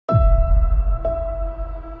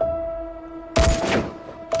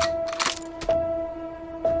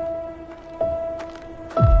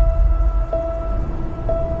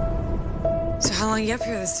be up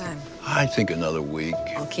here this time? I think another week.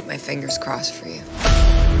 I'll keep my fingers crossed for you.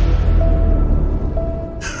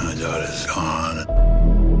 My daughter's gone.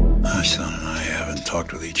 My son and I haven't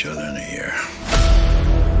talked with each other in a year.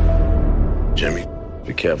 Jimmy,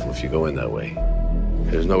 be careful if you go in that way.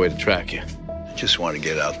 There's no way to track you. I just want to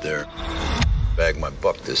get out there, bag my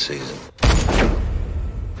buck this season.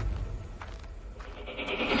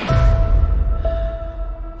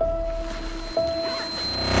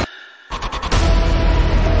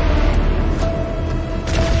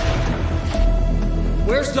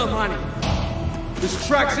 Where's the money? There's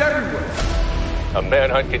tracks everywhere. A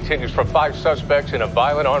manhunt continues for 5 suspects in a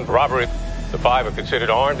violent armed robbery. The 5 are considered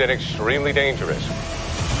armed and extremely dangerous.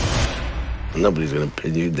 Nobody's gonna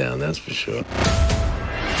pin you down, that's for sure.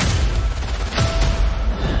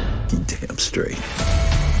 You damn straight.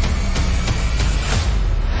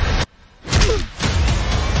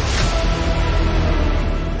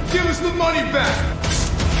 Give us the money back.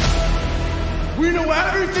 We know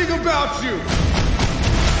everything about you.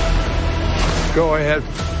 Go ahead,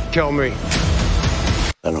 kill me.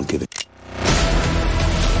 I don't give a...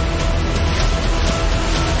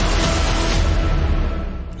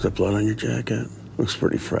 Is that blood on your jacket? Looks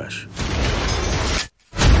pretty fresh.